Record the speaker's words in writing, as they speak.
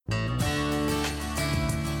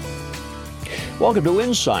Welcome to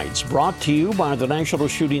Insights, brought to you by the National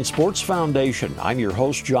Shooting Sports Foundation. I'm your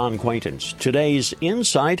host, John Quaintance. Today's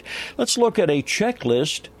Insight, let's look at a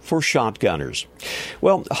checklist for shotgunners.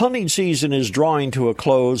 Well, hunting season is drawing to a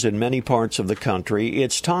close in many parts of the country.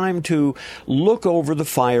 It's time to look over the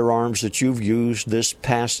firearms that you've used this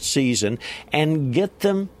past season and get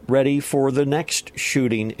them ready for the next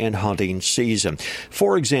shooting and hunting season.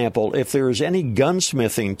 For example, if there is any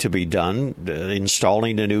gunsmithing to be done,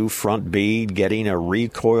 installing a new front bead, getting a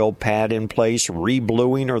recoil pad in place,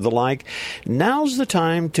 rebluing or the like, now's the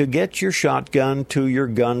time to get your shotgun to your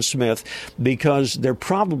gunsmith because they're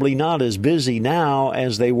probably not as busy now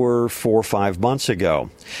as they were 4 or 5 months ago.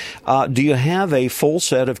 Do you have a full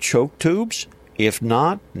set of choke tubes? If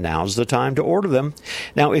not, now's the time to order them.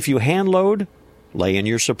 Now, if you hand load, lay in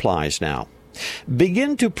your supplies now.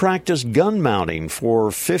 Begin to practice gun mounting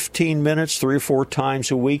for 15 minutes, 3 or 4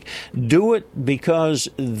 times a week. Do it because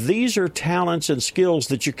these are talents and skills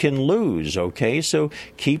that you can lose, okay? So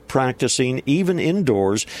keep practicing even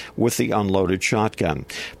indoors with the unloaded shotgun.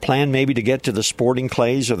 Plan maybe to get to the sporting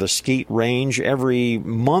clays or the skeet range every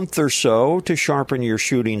month or so to sharpen your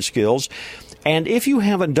shooting skills. And if you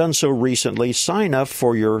haven't done so recently, sign up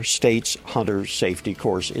for your state's hunter safety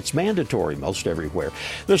course. It's mandatory most everywhere.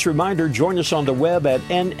 This reminder, join us on the web at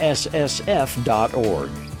nssf.org.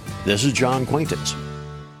 This is John Quaintance.